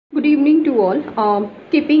Good evening to all.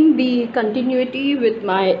 Keeping the continuity with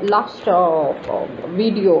my last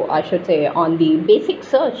video, I should say, on the basic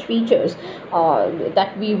search features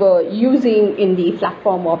that we were using in the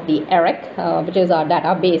platform of the ERIC, which is our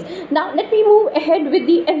database. Now, let me move ahead with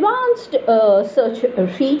the advanced search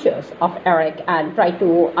features of ERIC and try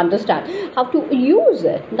to understand how to use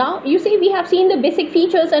it. Now, you see, we have seen the basic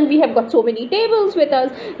features and we have got so many tables with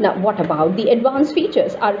us. Now, what about the advanced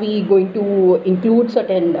features? Are we going to include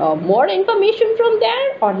certain more information from there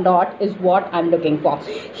or not, is what I'm looking for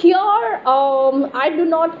here. I do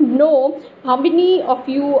not know how many of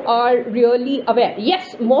you are really aware.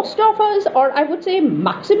 Yes, most of us, or I would say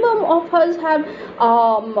maximum of us, have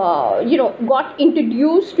got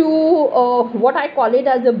introduced to what I call it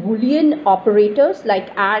as a Boolean operators like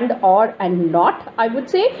and, or, and not, I would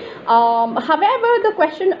say. However, the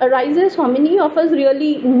question arises, how many of us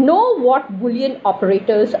really know what Boolean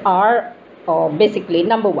operators are? Basically,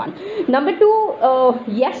 number one. Number two,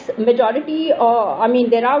 yes, majority, I mean,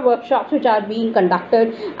 there are workshops which are being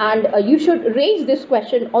conducted, and you should raise this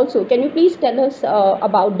question also. Can you please tell us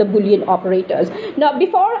about the Boolean operators? Now,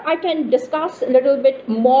 before I can discuss a little bit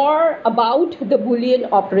more about the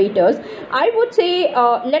Boolean operators, I would say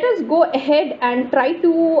let us go ahead and try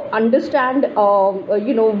to understand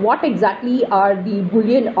what exactly are the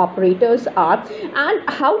Boolean operators are, and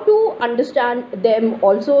how to understand them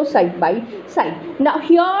also side by side. Now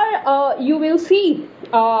here you will see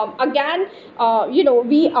again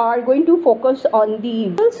we are going to focus on the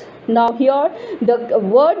verbs. Now here the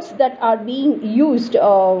words that are being used,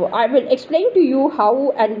 I will explain to you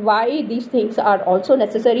how and why these things are also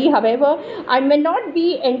necessary. However, I may not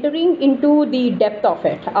be entering into the depth of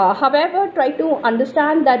it. However, try to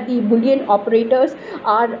understand that the Boolean operators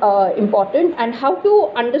are important, and how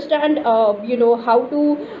to understand how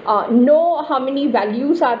to know how many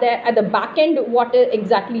values are there at the back end, what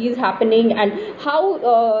exactly is happening, and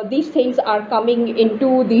how these things are coming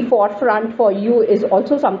into the forefront for you is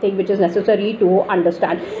also something which is necessary to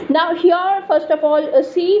understand. Now here, first of all,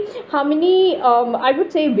 see how many I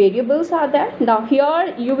would say variables are there. Now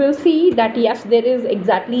here you will see that yes, there is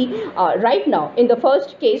exactly right now in the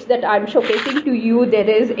first case that I'm showcasing to you, there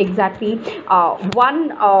is exactly one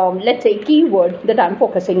let's say keyword that I'm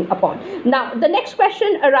focusing upon. Now the next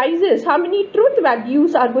question arises, how many truth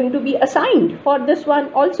values are going to be assigned for this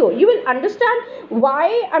one also. You will understand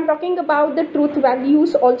why I'm talking about the truth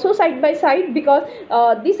values also side by side, because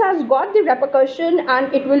this has got the repercussion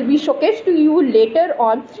and it will be showcased to you later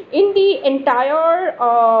on in the entire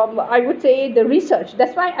I would say the research.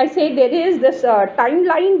 That's why I say there is this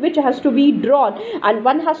timeline which has to be drawn, and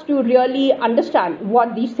one has to really understand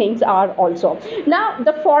what these things are also. Now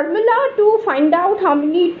the formula to find out how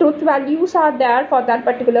many truth values are there for that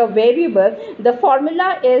particular variable, the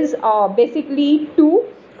formula is basically 2,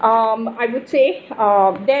 I would say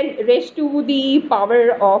then raised to the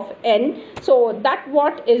power of n. So that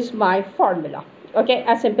what is my formula. Okay,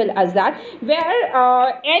 as simple as that,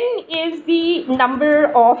 where n is the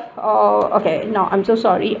number of okay, now I'm so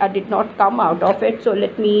sorry, I did not come out of it, so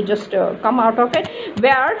let me just come out of it,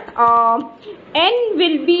 where n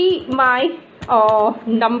will be my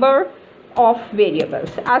number of variables,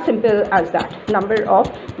 as simple as that, number of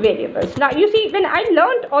variables. Now you see, when I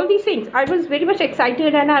learned all these things, I was very much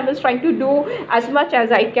excited and I was trying to do as much as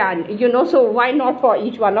I can, so why not for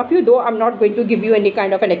each one of you, though I'm not going to give you any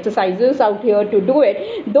kind of an exercises out here to do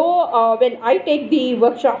it, though when I take the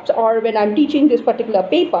workshops or when I'm teaching this particular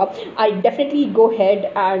paper, I definitely go ahead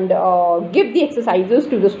and give the exercises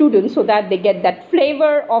to the students so that they get that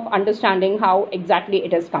flavor of understanding how exactly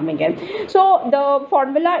it is coming in. So the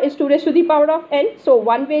formula is 2 raised to the power of n. So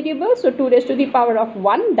one variable, so 2 raised to the power of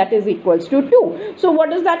 1, that is equals to 2. So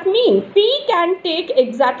what does that mean? P can take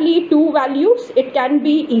exactly 2 values. It can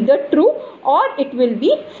be either true or it will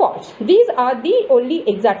be false. These are the only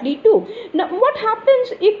exactly 2. Now what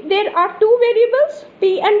happens if there are 2 variables,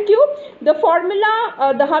 P and Q? The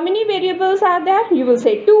formula, the how many variables are there? You will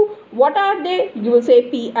say 2. What are they? You will say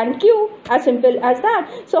P and Q, as simple as that.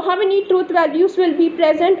 So how many truth values will be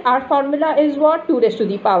present? Our formula is what? 2 raised to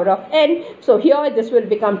the power of n. So here this will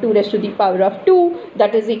become 2 raised to the power of 2,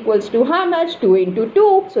 that is equals to how much? 2 into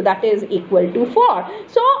 2, so that is equal to 4.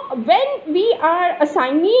 So when we are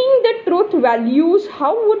assigning the truth values,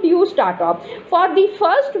 how would you start off? For the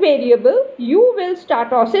first variable, you will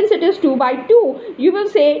start off, since it is 2 by 2, you will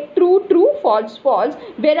say true, true, false, false.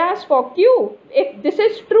 Whereas for Q, if this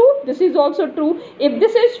is true, this is also true. If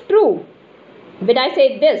this is true, When I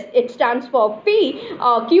say this, it stands for P,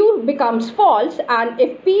 Q becomes false, and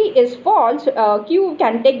if P is false, Q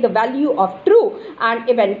can take the value of true, and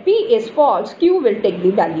when P is false, Q will take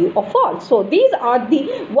the value of false. So these are the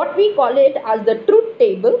what we call it as the truth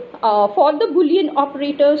table for the Boolean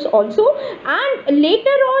operators also, and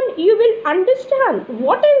later on you will understand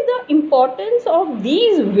what is the importance of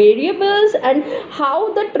these variables and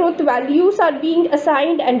how the truth values are being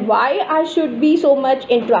assigned and why I should be so much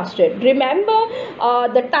interested. Remember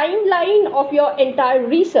the timeline of your entire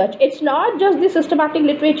research. It's not just the systematic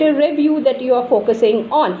literature review that you are focusing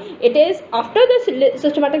on. It is after the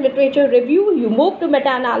systematic literature review, you move to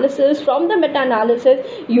meta-analysis. From the meta-analysis,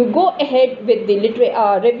 you go ahead with the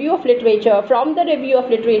review of literature. From the review of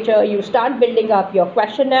literature, you start building up your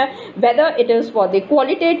questionnaire, whether it is for the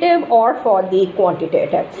qualitative or for the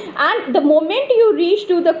quantitative. And the moment you reach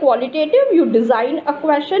to the qualitative, you design a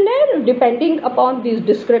questionnaire depending upon these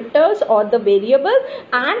descriptors or the variable,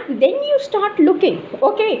 and then you start looking,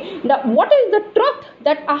 okay, now what is the truth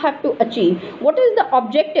that I have to achieve, what is the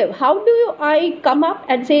objective, how do I come up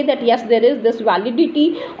and say that yes, there is this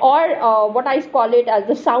validity or what I call it as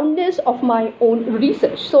the soundness of my own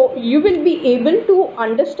research. So you will be able to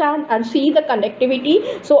understand and see the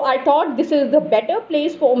connectivity. So I thought this is the better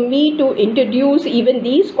place for me to introduce even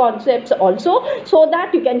these concepts also, so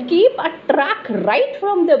that you can keep a track right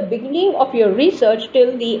from the beginning of your research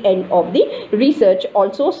till the end of the research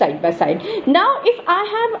also side by side. Now if I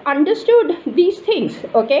have understood these things,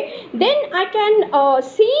 okay, then I can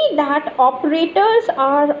see that operators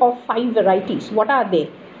are of 5 varieties. What are they?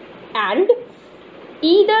 And,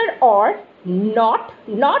 either, or, not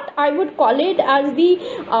I would call it as the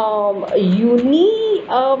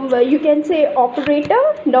you can say operator.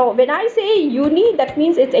 Now when I say uni, that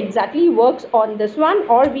means it exactly works on this one,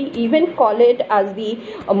 or we even call it as the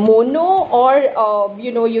mono, or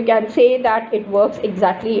you can say that it works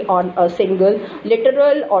exactly on a single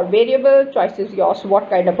literal or variable. Choice is yours what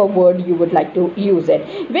kind of a word you would like to use it.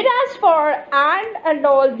 Whereas for and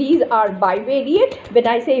all, these are bivariate. When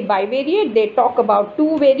I say bivariate, they talk about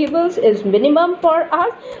 2 variables is minimum for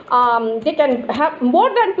us. They can have more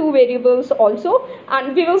than 2 variables also,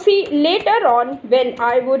 and we will see later on when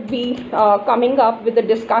I would be coming up with a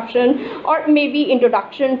discussion or maybe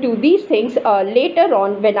introduction to these things later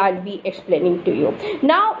on when I'll be explaining to you.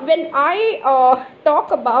 Now when I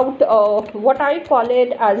talk about what I call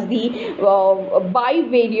it as the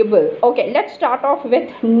bivariable, okay, let's start off with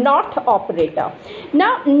not operator.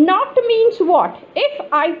 Now not means what? If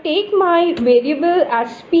I take my variable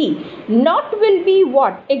as p, not will be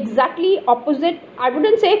what? Exactly opposite. I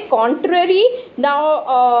wouldn't say contrary.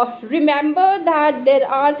 Now remember that there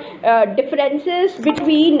are differences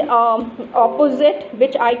between opposite,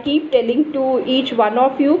 which I keep telling to each one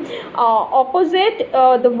of you. Opposite,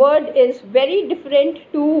 the word is very different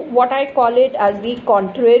to what I call it as the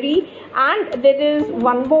contrary, and there is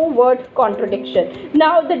one more word, contradiction.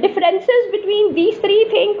 Now the differences between these 3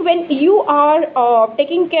 things, when you are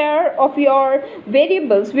taking care of your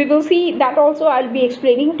variables, we will see that also. I'll be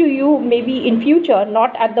explaining to you maybe in future,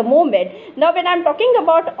 not at the moment. Now when I'm talking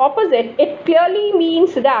about opposite, it clearly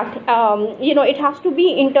means that it has to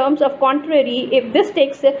be in terms of contrary. If this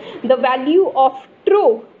takes the value of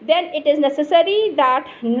true, then it is necessary that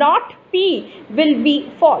not p will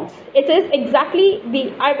be false. It is exactly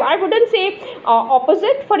the I wouldn't say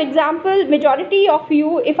opposite. For example, majority of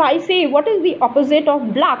you, if I say what is the opposite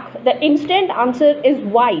of black, the instant answer is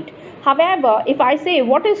white. However, if I say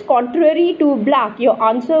what is contrary to black, your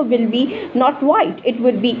answer will be not white, it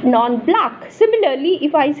would be non-black. Similarly,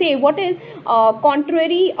 if I say what is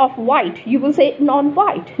contrary of white, you will say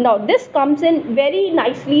non-white. Now this comes in very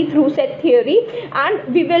nicely through set theory,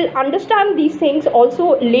 and we will understand these things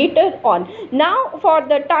also later on. Now for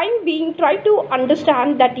the time being, try to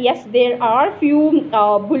understand that yes, there are few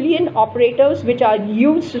Boolean operators which are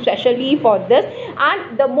used especially for this,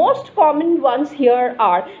 and the most common ones here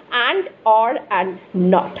are and, or, and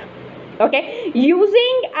not. Okay,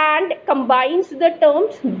 using and combines the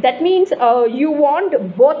terms. That means you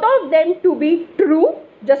want both of them to be true.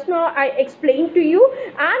 Just now I explained to you,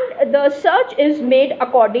 and the search is made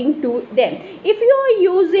according to them. If you are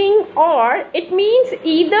using or, it means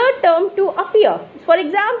either term to appear. For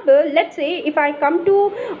example, let's say if I come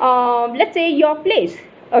to let's say your place.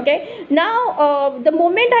 Okay, now the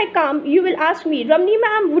moment I come, you will ask me, Ramni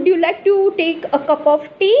ma'am, would you like to take a cup of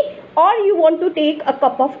tea? or you want to take a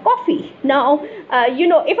cup of coffee. Now,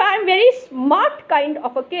 if I'm very smart kind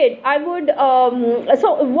of a kid, I would,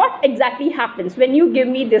 so what exactly happens when you give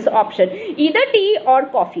me this option, either tea or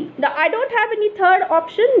coffee? Now, I don't have any third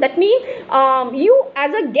option. That means you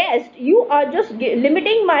as a guest, you are just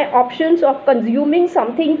limiting my options of consuming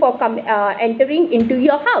something for entering into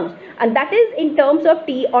your house, and that is in terms of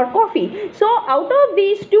tea or coffee. So out of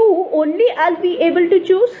these two, only I'll be able to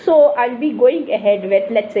choose. So I'll be going ahead with,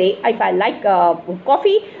 let's say, if I like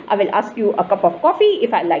coffee, I will ask you a cup of coffee.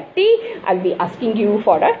 If I like tea, I'll be asking you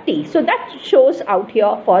for a tea. So that shows out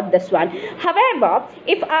here for this one. However,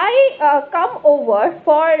 if I come over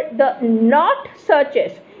for the not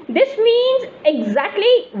searches, this means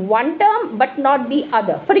exactly one term but not the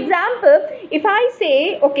other. For example, if I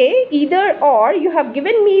say, okay, either or, you have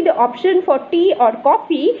given me the option for tea or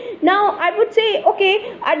coffee. Now I would say,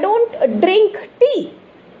 okay, I don't drink tea.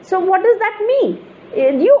 So what does that mean?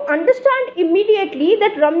 You understand immediately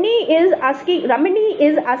that Ramani is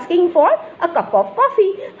asking for a cup of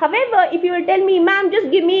coffee. However, if you will tell me, ma'am, just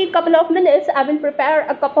give me a couple of minutes, I will prepare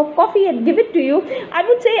a cup of coffee and give it to you, I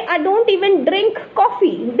would say, I don't even drink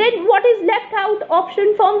coffee. Then what is left out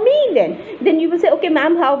option for me then? Then you will say, okay,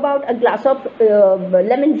 ma'am, how about a glass of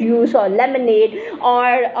lemon juice or lemonade,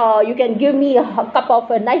 or you can give me a cup of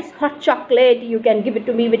a nice hot chocolate, you can give it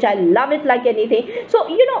to me, which I love it like anything. So,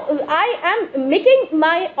 I am making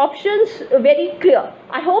my options very clear.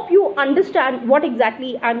 I hope you understand what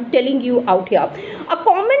exactly I'm telling you out here. A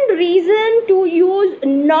common reason to use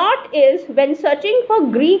not is when searching for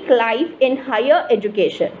Greek life in higher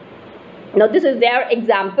education. Now this is their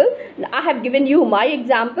example. I have given you my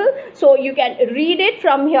example, so you can read it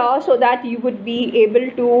from here so that you would be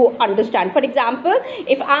able to understand. For example,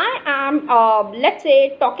 if I am let's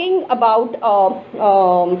say talking about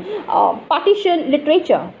partition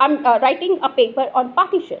literature, I'm writing a paper on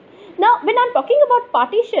partition. Now when I'm talking about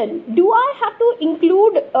partition, do I have to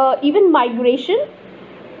include even migration?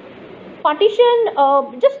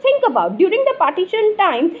 Partition, just think about, during the partition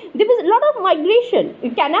time there was a lot of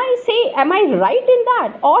migration. Can I say, am I right in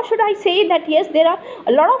that, or should I say that yes, there are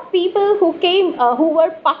a lot of people who came who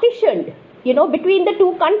were partitioned between the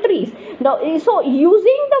two countries? Now, so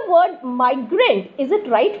using the word migrant, is it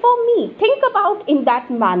right for me? Think about in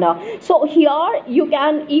that manner. So here you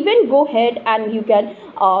can even go ahead and you can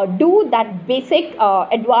do that basic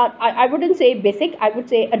advanced. I wouldn't say basic, I would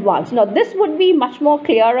say advanced. Now this would be much more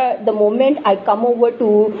clearer the moment I come over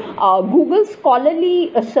to Google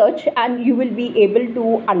scholarly search, and you will be able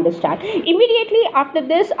to understand. Immediately after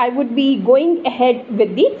this, I would be going ahead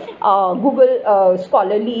with the Google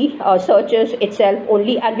scholarly search itself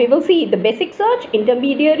only, and we will see the basic search,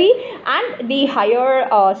 intermediary, and the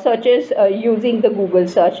higher searches using the Google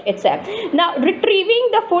search itself. Now retrieving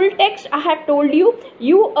the full text, I have told you,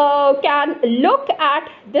 you can look at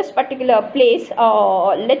this particular place.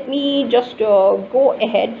 Let me just go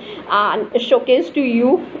ahead and showcase to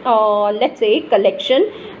you, let's say, collection,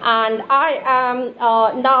 and I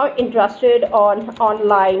am now interested on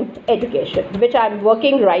online education, which I'm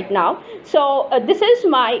working right now. So this is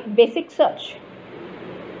my basic search.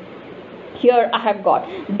 Here I have got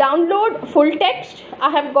download full text. I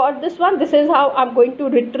have got this one. This is how I'm going to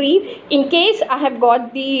retrieve in case I have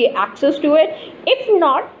got the access to it. If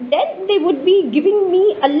not, then they would be giving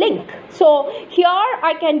me a link. So here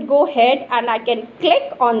I can go ahead and I can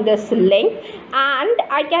click on this link, and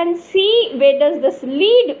I can see where does this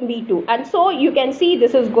lead me to. And so you can see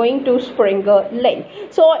this is going to Springer link.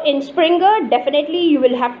 So in Springer, definitely you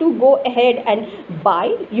will have to go ahead and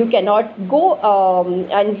buy. You cannot go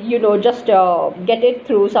and just get it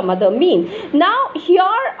through some other means. Now here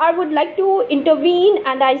I would like to intervene,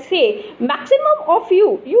 and I say, maximum of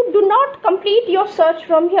you do not complete your search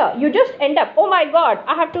from here. You just end up, oh my god,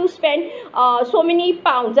 I have to spend so many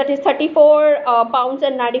pounds, that is 34 pounds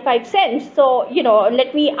and 95 cents. So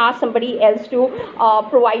let me ask somebody else to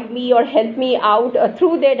provide me or help me out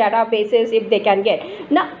through their databases if they can get.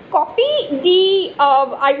 Now copy the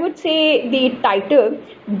I would say the title,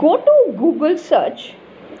 go to Google search.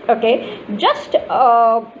 Okay, just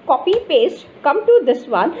copy paste, come to this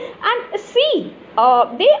one and see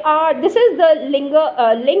this is the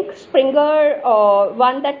link Springer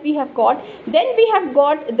one that we have got. Then we have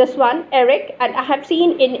got this one Eric, and I have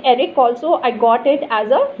seen in Eric also I got it as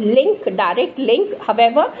a link, direct link,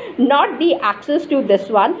 however not the access to this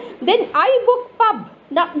one. Then iBook Pub,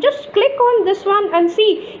 Now just click on this one and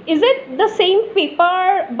see, is it the same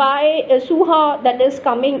paper by Suha that is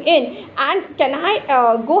coming in, and can I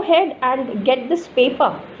go ahead and get this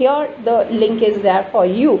paper? Here the link is there for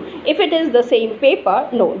you. If it is the same paper,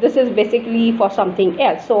 no, this is basically for something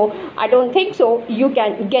else, so I don't think so you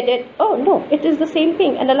can get it. Oh no, it is the same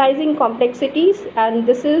thing, analyzing complexities, and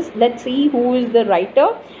this is, let's see who is the writer.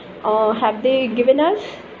 Have they given us?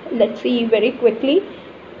 Let's see very quickly.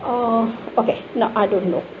 Okay, no, I don't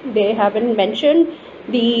know, they haven't mentioned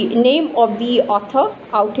the name of the author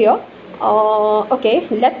out here. Okay,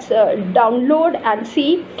 let's download and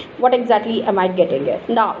see what exactly am I getting it.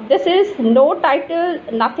 Now this is no title,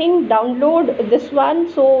 nothing, download this one.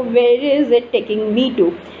 So where is it taking me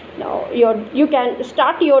to? Now you can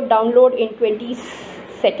start your download in 20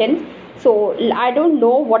 seconds. So I don't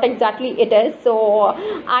know what exactly it is, so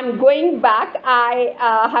I'm going back. I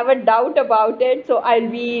have a doubt about it, so I'll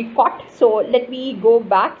be caught. So let me go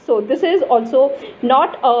back. So this is also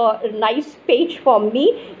not a nice page for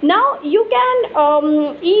me. Now you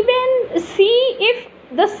can even see if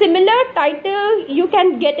the similar title you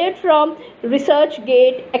can get it from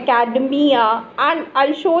ResearchGate, Academia, and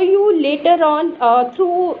I'll show you later on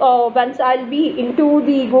through once I'll be into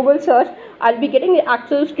the Google search, I'll be getting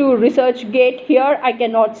access to ResearchGate. Here I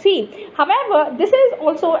cannot see. However, this is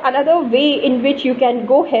also another way in which you can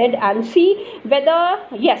go ahead and see whether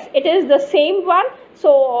yes, it is the same one.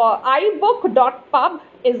 So ibook.pub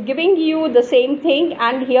is giving you the same thing,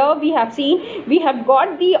 and here we have seen we have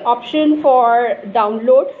got the option for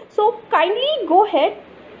download. So kindly go ahead,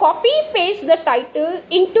 copy paste the title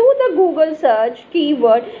into the Google search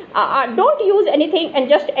keyword, don't use anything, and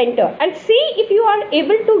just enter and see if you are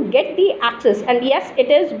able to get the access. And yes,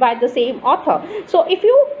 it is by the same author. So if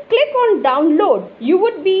you click on download, you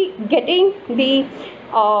would be getting the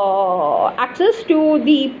access to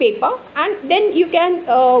the paper, and then you can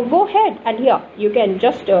go ahead and here you can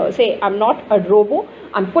just say I'm not a robo,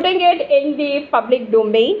 I'm putting it in the public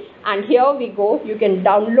domain, and here we go, you can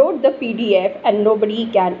download the PDF and nobody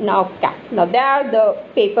can now cap. Now there the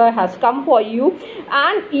paper has come for you,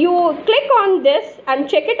 and you click on this and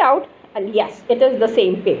check it out. And yes, it is the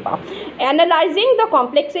same paper. Analyzing the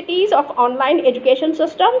complexities of online education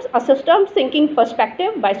systems, a systems thinking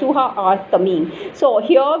perspective by Suha R. Tamim. So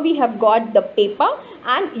here we have got the paper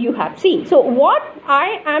and you have seen. So what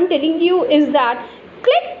I am telling you is that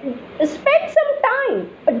spend some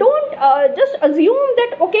time. Don't just assume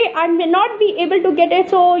that okay, I may not be able to get it,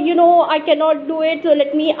 so I cannot do it, so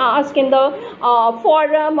let me ask in the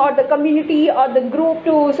forum or the community or the group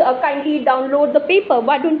to kindly download the paper.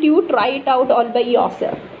 Why don't you try it out all by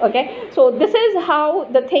yourself? Okay, so this is how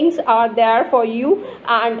the things are there for you,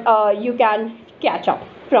 and you can catch up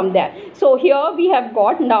from there. So here we have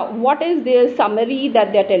got, now what is the summary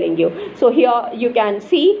that they're telling you. So here you can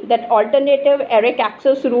see that alternative ERIC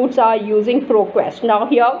access routes are using ProQuest. Now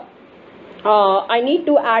here I need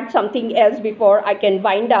to add something else before I can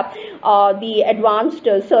wind up the advanced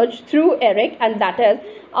search through ERIC, and that is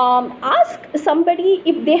ask somebody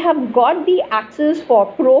if they have got the access for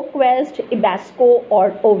ProQuest, Ebasco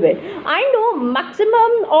or Ovid. I know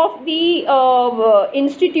maximum of the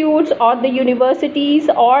institutes or the universities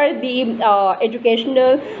or the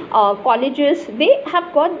educational colleges, they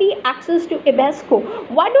have got the access to Ebasco.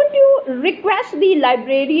 Why don't you request the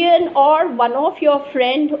librarian or one of your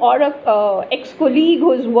friend or a ex-colleague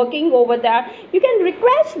who is working over there, you can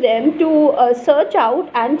request them to search out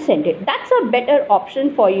and send it. That's a better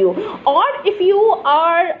option for you. Or if you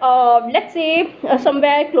are let's say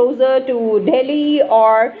somewhere closer to Delhi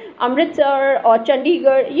or Amritsar or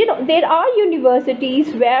Chandigarh, there are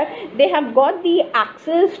universities where they have got the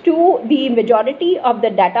access to the majority of the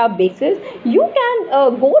databases. You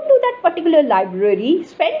can go to that particular library,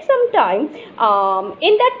 spend some time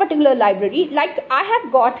in that particular library. Like I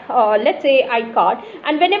have got let's say iCard,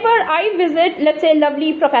 and whenever I visit, let's say,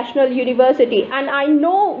 Lovely Professional University, and I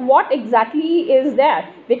know what exactly is there,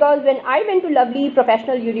 because when I went to Lovely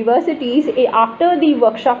Professional Universities, after the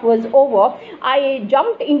workshop was over, I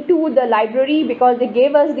jumped into the library because they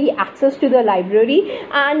gave us the access to the library,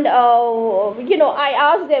 and I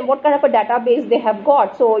asked them what kind of a database they have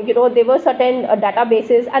got. So there were certain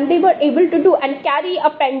databases, and they were able to do and carry a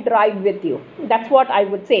pen drive with you. That's what I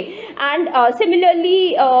would say. And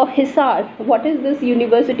similarly, Hisar, what is this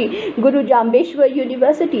university? Guru Jambeshwar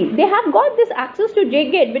University, they have got this access to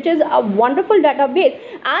JGate, which is a wonderful database.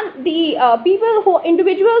 and the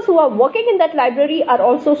individuals who are working in that library are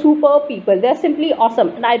also super people. They're simply awesome,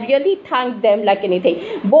 and I really thank them like anything,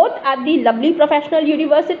 both at the lovely professional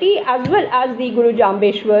university as well as the Guru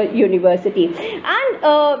Jambeshwar University. And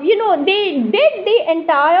they did the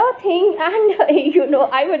entire thing, and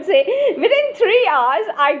I would say within 3 hours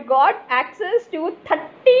I got access to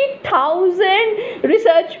 30,000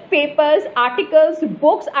 research papers, articles,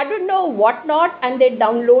 books, I don't know what not, and they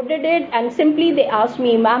downloaded it, and simply they asked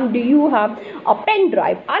me, ma'am, do you have a pen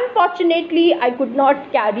drive? Unfortunately, I could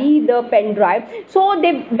not carry the pen drive, so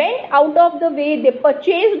they went out of the way, they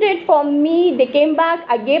purchased it for me, they came back,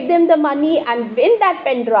 I gave them the money, and in that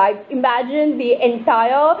pen drive, imagine the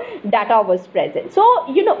entire data was present. So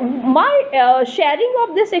my sharing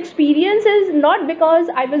of this experience is not because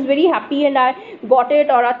I was very happy and I got it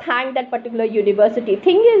or I thanked that particular university.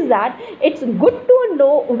 Thing is that it's good to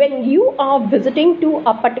know when you are visiting to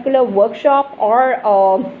a particular workshop or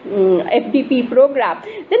FDP program,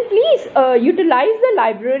 then please utilize the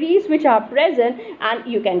libraries which are present, and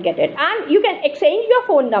you can get it, and you can exchange your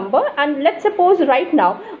phone number. And let's suppose right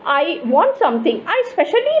now I want something, I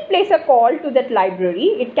specially place a call to that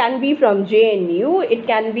library. It can be from JNU, it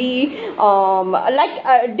can be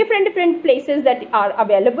different places that are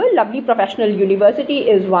available. Lovely Professional University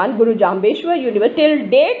is one, Guru Jambeshwar University. Till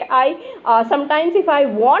date, I sometimes if I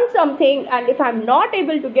want something and if I'm not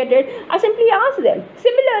able to get it, I simply ask them.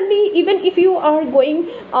 Similarly, even if you are going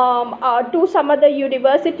to some other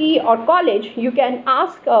university or college, you can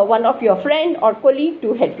ask one of your friend or colleague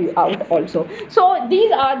to help you out also. So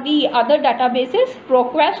these are the other databases.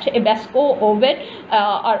 ProQuest, Ebesco, Ovid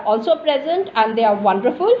are also present, and they are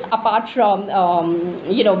wonderful, apart from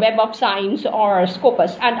Web of Science or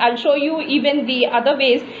Scopus. And I'll show you even the other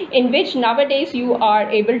ways in which nowadays you are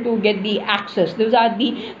able to get the access. Those are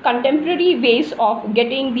the contemporary ways of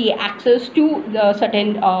getting the access to the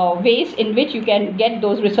certain ways in which you can get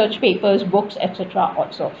those research papers, books, etc.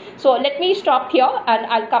 also. So let me stop here, and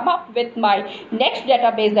I'll come up with my next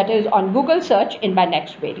database, that is on Google search, in my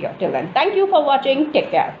next video. Till then, thank you for watching.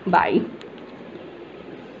 Take care. Bye.